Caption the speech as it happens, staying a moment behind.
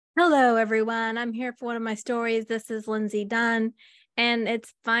Hello, everyone. I'm here for one of my stories. This is Lindsay Dunn, and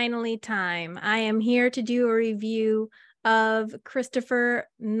it's finally time. I am here to do a review of Christopher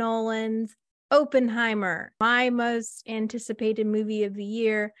Nolan's Oppenheimer. My most anticipated movie of the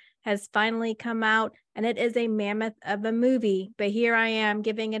year has finally come out, and it is a mammoth of a movie, but here I am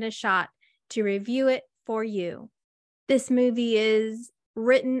giving it a shot to review it for you. This movie is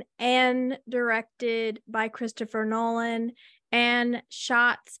written and directed by Christopher Nolan and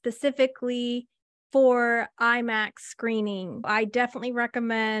shot specifically for IMAX screening. I definitely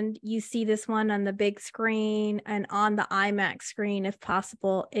recommend you see this one on the big screen and on the IMAX screen if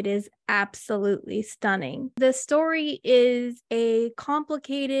possible. It is absolutely stunning. The story is a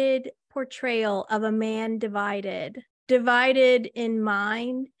complicated portrayal of a man divided in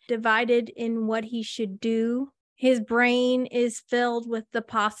mind, divided in what he should do. His brain is filled with the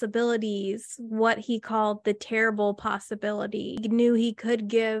possibilities, what he called the terrible possibility. He knew he could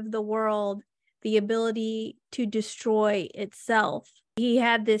give the world the ability to destroy itself. He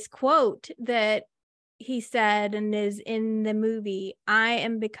had this quote that he said and is in the movie, "I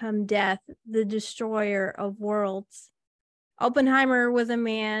am become death, the destroyer of worlds." Oppenheimer was a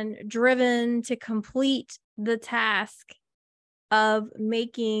man driven to complete the task of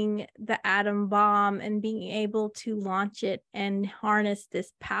making the atom bomb and being able to launch it and harness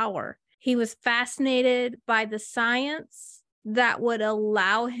this power. He was fascinated by the science that would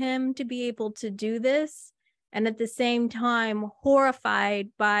allow him to be able to do this, and at the same time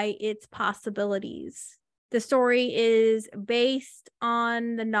horrified by its possibilities. The story is based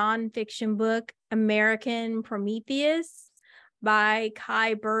on the nonfiction book American Prometheus by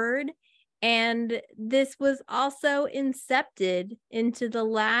Kai Bird. And this was also incepted into the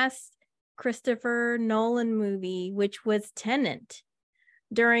last Christopher Nolan movie, which was Tenet.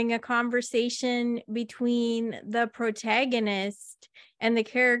 During a conversation between the protagonist and the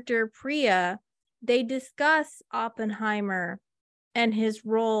character Priya, they discuss Oppenheimer and his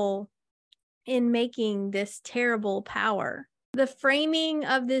role in making this terrible power. The framing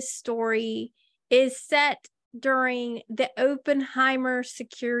of this story is set during the Oppenheimer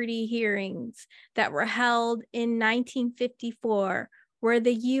security hearings that were held in 1954, where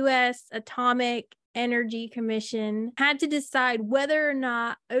the U.S. Atomic Energy Commission had to decide whether or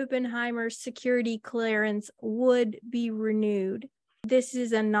not Oppenheimer's security clearance would be renewed. This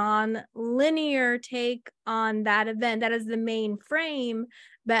is a non-linear take on that event. That is the main frame.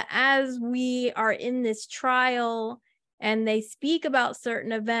 But as we are in this trial and they speak about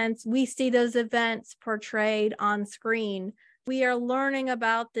certain events, we see those events portrayed on screen. We are learning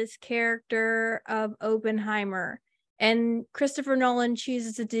about this character of Oppenheimer. And Christopher Nolan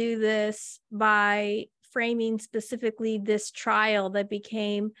chooses to do this by framing specifically this trial that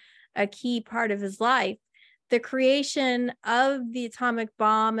became a key part of his life. The creation of the atomic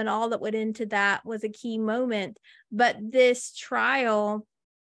bomb and all that went into that was a key moment. But this trial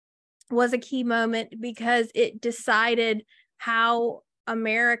was a key moment because it decided how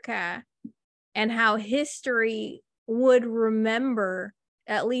America and how history would remember,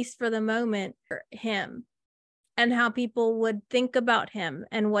 at least for the moment, him, and how people would think about him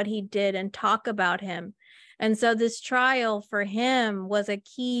and what he did and talk about him. And so this trial for him was a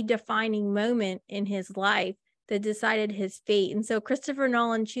key defining moment in his life that decided his fate. And so Christopher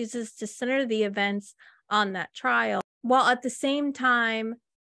Nolan chooses to center the events on that trial, while at the same time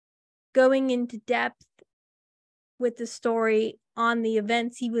going into depth with the story on the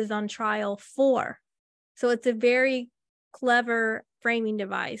events he was on trial for. So it's a very clever framing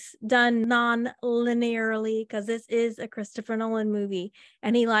device done non-linearly, because this is a Christopher Nolan movie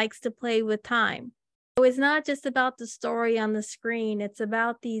and he likes to play with time. So it's not just about the story on the screen. It's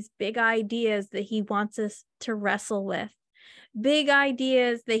about these big ideas that he wants us to wrestle with, big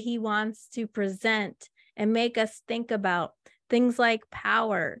ideas that he wants to present and make us think about, things like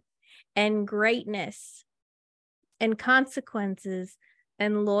power and greatness and consequences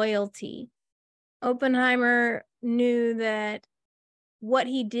and loyalty. Oppenheimer knew that what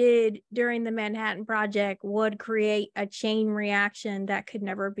he did during the Manhattan Project would create a chain reaction that could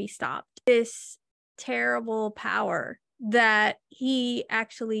never be stopped. This terrible power that he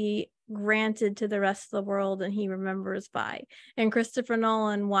actually granted to the rest of the world and he remembers by. And Christopher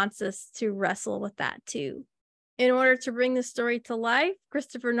Nolan wants us to wrestle with that too. In order to bring the story to life,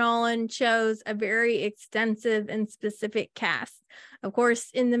 Christopher Nolan chose a very extensive and specific cast. Of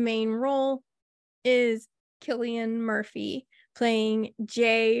course, in the main role is Cillian Murphy, playing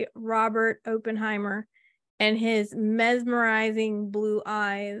J. Robert Oppenheimer, and his mesmerizing blue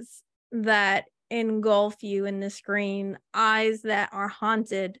eyes that engulf you in the screen, eyes that are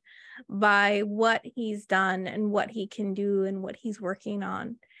haunted by what he's done and what he can do and what he's working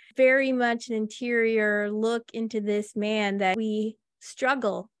on. Very much an interior look into this man that we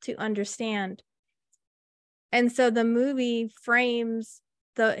struggle to understand. And so the movie frames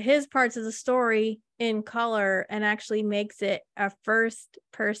his parts of the story in color and actually makes it a first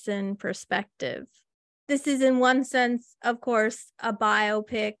person perspective. This is in one sense, of course, a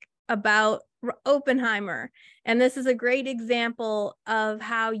biopic about Oppenheimer. And this is a great example of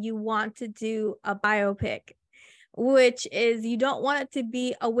how you want to do a biopic, which is you don't want it to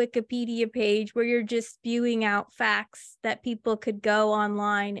be a Wikipedia page where you're just spewing out facts that people could go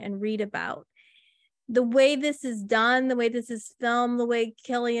online and read about. The way this is done, the way this is filmed, the way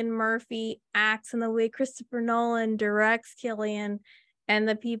Cillian Murphy acts, and the way Christopher Nolan directs Cillian and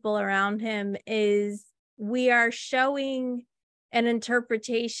the people around him is we are showing an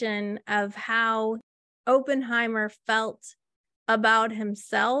interpretation of how Oppenheimer felt about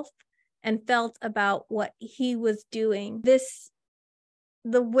himself and felt about what he was doing.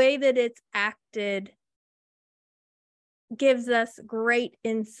 The way that it's acted gives us great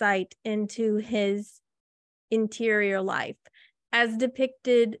insight into his interior life as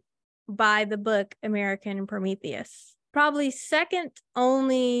depicted by the book American Prometheus. Probably second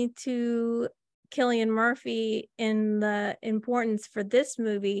only to Cillian Murphy in the importance for this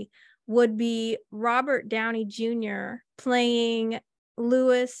movie would be Robert Downey Jr. playing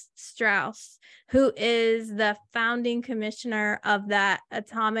Lewis Strauss, who is the founding commissioner of that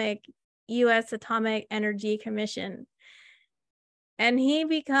U.S. Atomic Energy Commission. And he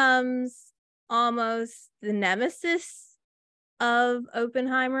becomes almost the nemesis of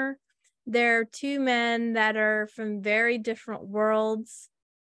Oppenheimer. They're two men that are from very different worlds,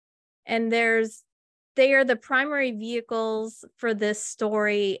 and they are the primary vehicles for this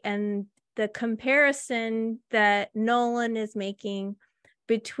story, and the comparison that Nolan is making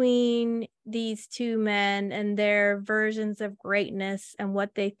between these two men and their versions of greatness and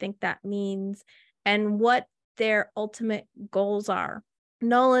what they think that means and what their ultimate goals are.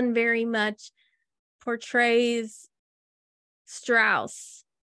 Nolan very much portrays Strauss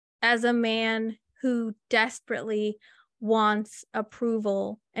as a man who desperately wants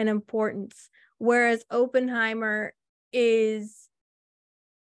approval and importance, whereas Oppenheimer is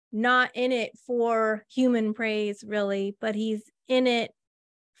not in it for human praise, really, but he's in it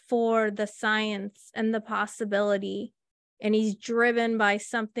for the science and the possibility. And he's driven by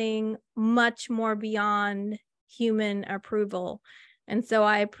something much more beyond human approval. And so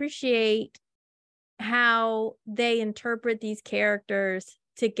I appreciate how they interpret these characters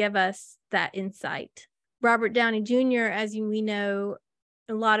to give us that insight. Robert Downey Jr., as we know,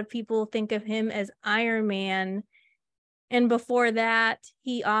 a lot of people think of him as Iron Man. And before that,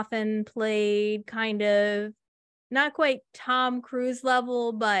 he often played kind of not quite Tom Cruise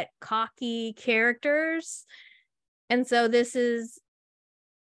level, but cocky characters. And so this is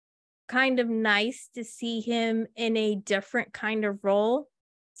kind of nice to see him in a different kind of role.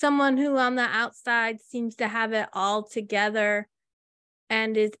 Someone who on the outside seems to have it all together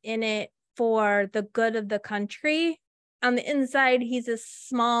and is in it for the good of the country. On the inside, he's a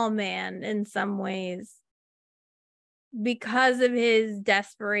small man in some ways because of his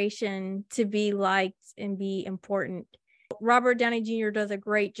desperation to be liked and be important. Robert Downey Jr. does a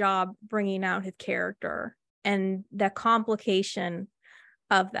great job bringing out his character and the complication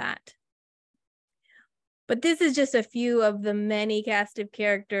of that. But this is just a few of the many cast of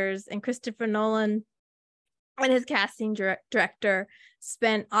characters, and Christopher Nolan and his casting director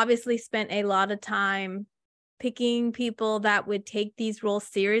spent a lot of time picking people that would take these roles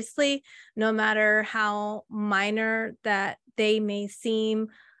seriously, no matter how minor that they may seem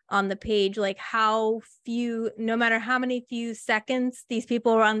on the page, like no matter how many few seconds these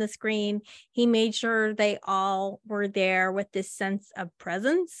people were on the screen, he made sure they all were there with this sense of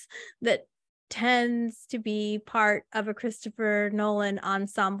presence that tends to be part of a Christopher Nolan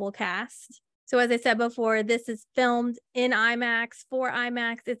ensemble cast. So as I said before, this is filmed in IMAX for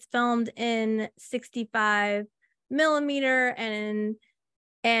IMAX. It's filmed in 65 millimeter and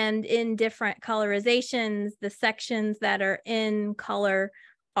in different colorizations. The sections that are in color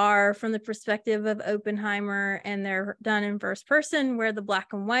are from the perspective of Oppenheimer, and they're done in first person, where the black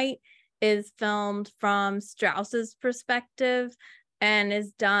and white is filmed from Strauss's perspective and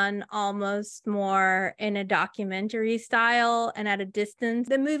is done almost more in a documentary style and at a distance.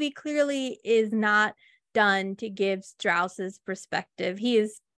 The movie clearly is not done to give Strauss's perspective. He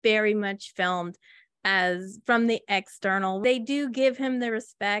is very much filmed as from the external. They do give him the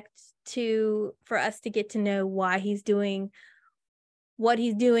respect for us to get to know why he's doing what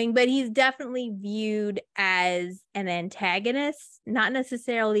he's doing, but he's definitely viewed as an antagonist, not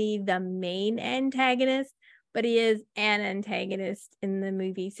necessarily the main antagonist, but he is an antagonist in the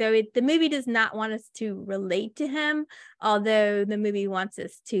movie. So the movie does not want us to relate to him, although the movie wants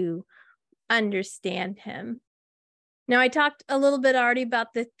us to understand him. Now, I talked a little bit already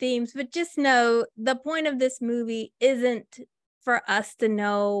about the themes, but just know the point of this movie isn't for us to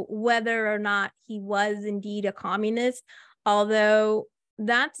know whether or not he was indeed a communist, although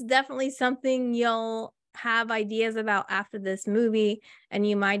that's definitely something you'll have ideas about after this movie, and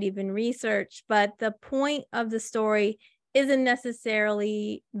you might even research. But the point of the story isn't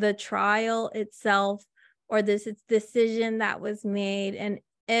necessarily the trial itself or this decision that was made, and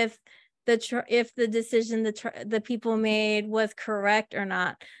if the decision the people made was correct or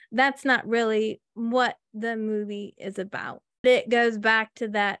not. That's not really what the movie is about. It goes back to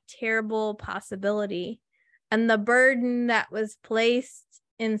that terrible possibility and the burden that was placed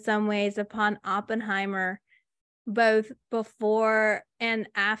in some ways upon Oppenheimer, both before and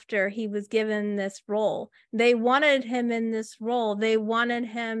after he was given this role. They wanted him in this role. They wanted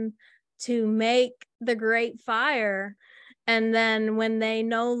him to make the great fire. And then when they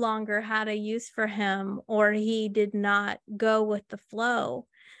no longer had a use for him, or he did not go with the flow,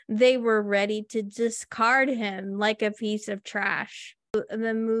 they were ready to discard him like a piece of trash.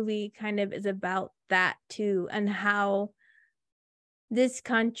 The movie kind of is about that too, and how this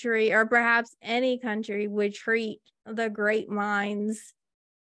country, or perhaps any country, would treat the great minds,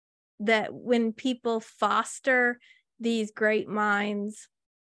 that when people foster these great minds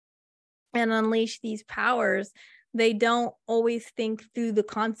and unleash these powers, they don't always think through the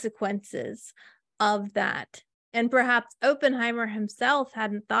consequences of that. And perhaps Oppenheimer himself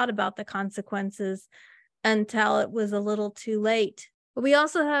hadn't thought about the consequences until it was a little too late. But we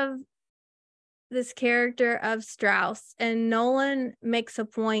also have this character of Strauss, and Nolan makes a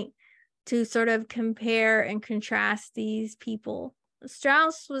point to sort of compare and contrast these people.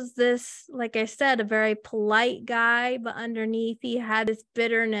 Strauss was this, like I said, a very polite guy, but underneath he had this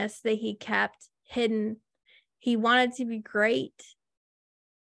bitterness that he kept hidden. He wanted to be great,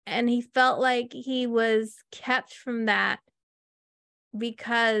 and he felt like he was kept from that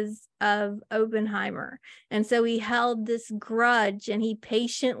because of Oppenheimer. And so he held this grudge, and he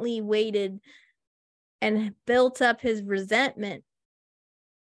patiently waited and built up his resentment,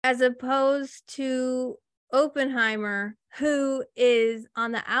 as opposed to Oppenheimer, who is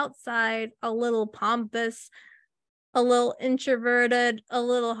on the outside a little pompous, a little introverted, a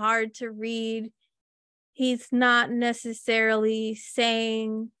little hard to read. He's not necessarily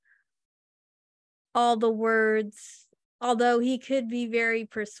saying all the words, although he could be very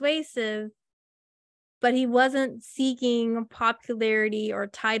persuasive, but he wasn't seeking popularity or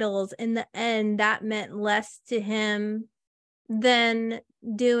titles. In the end, that meant less to him than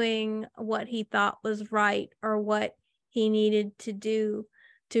doing what he thought was right or what he needed to do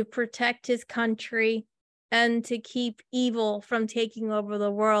to protect his country and to keep evil from taking over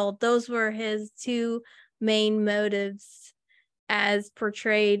the world. Those were his two main motives as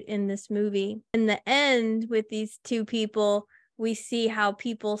portrayed in this movie. In the end, with these two people, we see how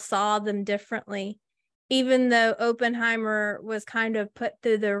people saw them differently. Even though Oppenheimer was kind of put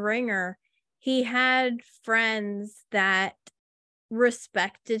through the ringer, he had friends that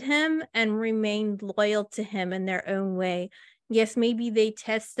respected him and remained loyal to him in their own way. Yes, maybe they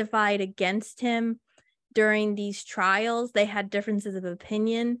testified against him during these trials. They had differences of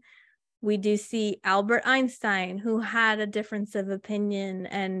opinion. We do see Albert Einstein, who had a difference of opinion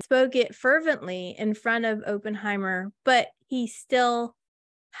and spoke it fervently in front of Oppenheimer, but he still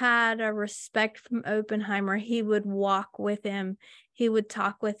had a respect from Oppenheimer. He would walk with him. He would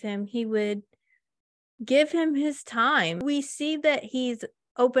talk with him. He would give him his time. We see that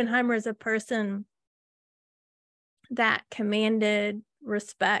Oppenheimer is a person that commanded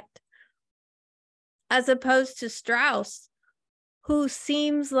respect, as opposed to Strauss, who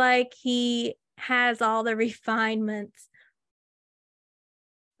seems like he has all the refinements,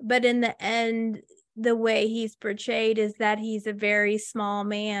 but in the end, the way he's portrayed is that he's a very small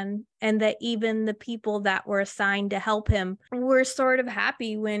man, and that even the people that were assigned to help him were sort of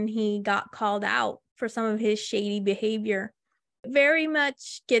happy when he got called out for some of his shady behavior. It very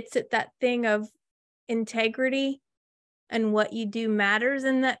much gets at that thing of integrity, and what you do matters,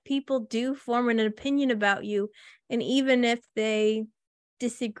 and that people do form an opinion about you. And even if they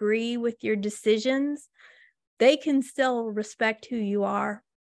disagree with your decisions, they can still respect who you are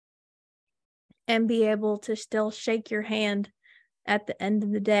and be able to still shake your hand at the end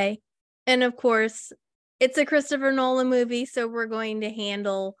of the day. And of course, it's a Christopher Nolan movie, so we're going to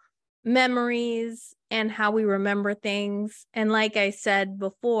handle memories and how we remember things. And like I said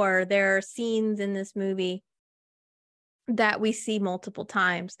before, there are scenes in this movie that we see multiple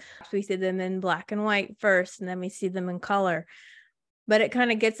times. We see them in black and white first, and then we see them in color. But it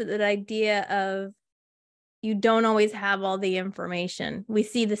kind of gets at that idea of you don't always have all the information. We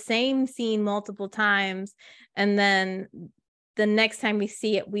see the same scene multiple times, and then the next time we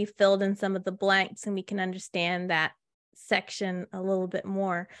see it, we filled in some of the blanks and we can understand that section a little bit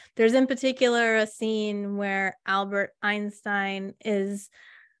more. There's in particular a scene where Albert Einstein is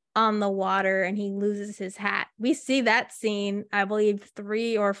on the water and he loses his hat. We see that scene, I believe,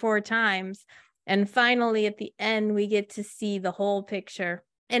 3 or 4 times. And finally, at the end, we get to see the whole picture.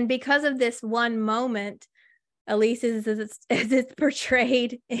 And because of this one moment, at least as it's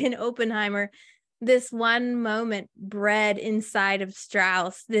portrayed in Oppenheimer, this one moment bred inside of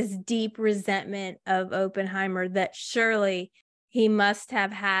Strauss this deep resentment of Oppenheimer that surely he must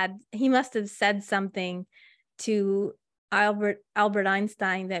have said something to Albert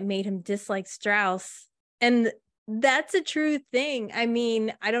Einstein that made him dislike Strauss. And that's a true thing. I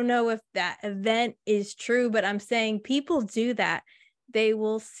mean, I don't know if that event is true, but I'm saying people do that. They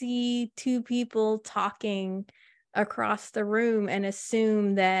will see 2 people talking across the room and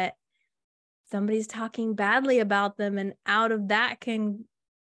assume that somebody's talking badly about them, and out of that can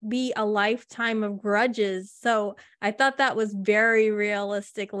be a lifetime of grudges. So I thought that was very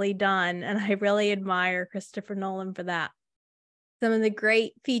realistically done, and I really admire Christopher Nolan for that. Some of the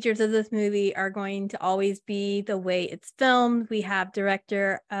great features of this movie are going to always be the way it's filmed. We have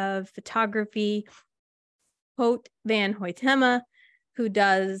director of photography, Hoyt van Hoytema, who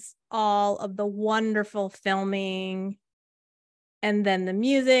does all of the wonderful filming, and then the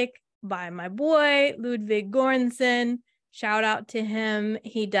music by my boy, Ludwig Göransson. Shout out to him.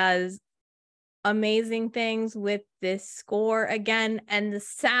 He does amazing things with this score again, and the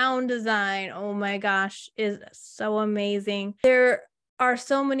sound design, oh my gosh, is so amazing. There are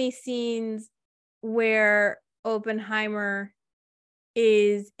so many scenes where Oppenheimer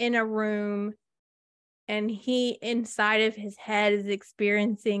is in a room and he inside of his head is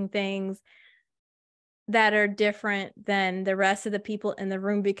experiencing things that are different than the rest of the people in the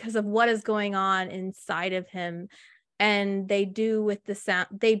room because of what is going on inside of him. And they do with the sound,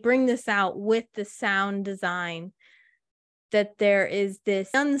 they bring this out with the sound design, that there is this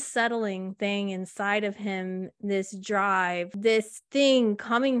unsettling thing inside of him, this drive, this thing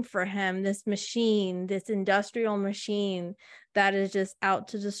coming for him, this machine, this industrial machine that is just out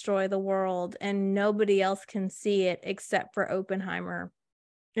to destroy the world, and nobody else can see it except for Oppenheimer.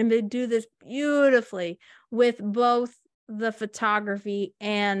 And they do this beautifully with both the photography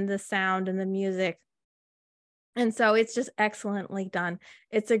and the sound and the music. And so it's just excellently done.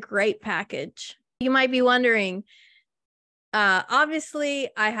 It's a great package. You might be wondering, obviously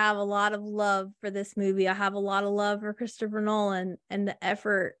I have a lot of love for this movie. I have a lot of love for Christopher Nolan and the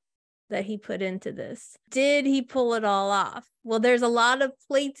effort that he put into this. Did he pull it all off? Well, there's a lot of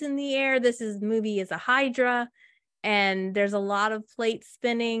plates in the air. Movie is a Hydra, and there's a lot of plates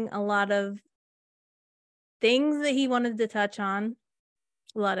spinning, a lot of things that he wanted to touch on,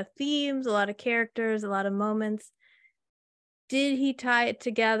 a lot of themes, a lot of characters, a lot of moments. Did he tie it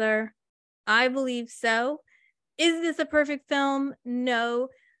together? I believe so. Is this a perfect film? No.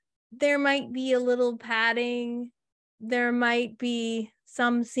 There might be a little padding. There might be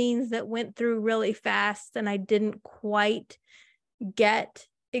some scenes that went through really fast and I didn't quite get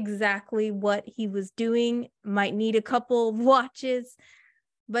exactly what he was doing. Might need a couple of watches.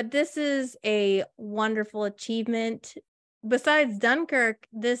 But this is a wonderful achievement. Besides Dunkirk,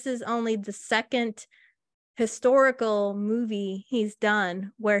 this is only the second historical movie he's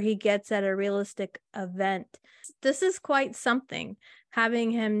done where he gets at a realistic event. This is quite something,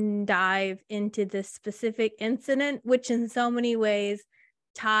 having him dive into this specific incident, which in so many ways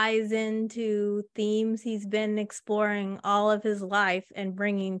ties into themes he's been exploring all of his life and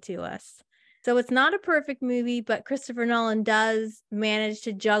bringing to us. So it's not a perfect movie, but Christopher Nolan does manage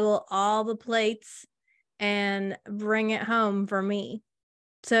to juggle all the plates and bring it home for me.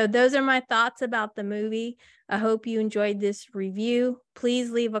 So those are my thoughts about the movie. I hope you enjoyed this review. Please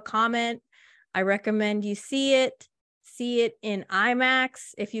leave a comment. I recommend you see it in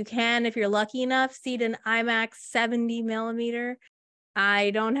IMAX. If you can, if you're lucky enough, see it in IMAX 70 millimeter. I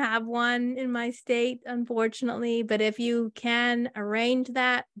don't have one in my state, unfortunately, but if you can arrange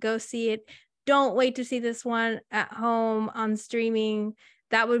that, go see it. Don't wait to see this one at home on streaming.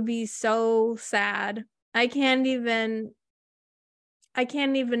 That would be so sad. I can't even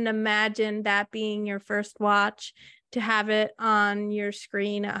imagine that being your first watch, to have it on your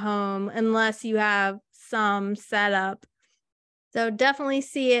screen at home, unless you have some setup. So definitely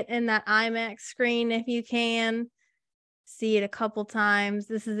see it in that IMAX screen if you can. See it a couple times.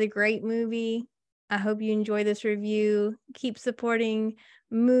 This is a great movie. I hope you enjoy this review. Keep supporting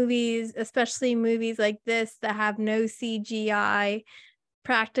movies, especially movies like this that have no CGI,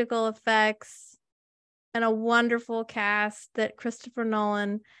 practical effects, and a wonderful cast that Christopher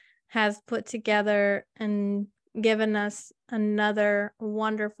Nolan has put together and given us another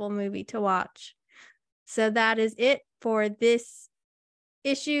wonderful movie to watch. So that is it for this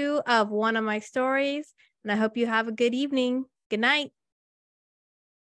issue of One of My Stories, and I hope you have a good evening. Good night.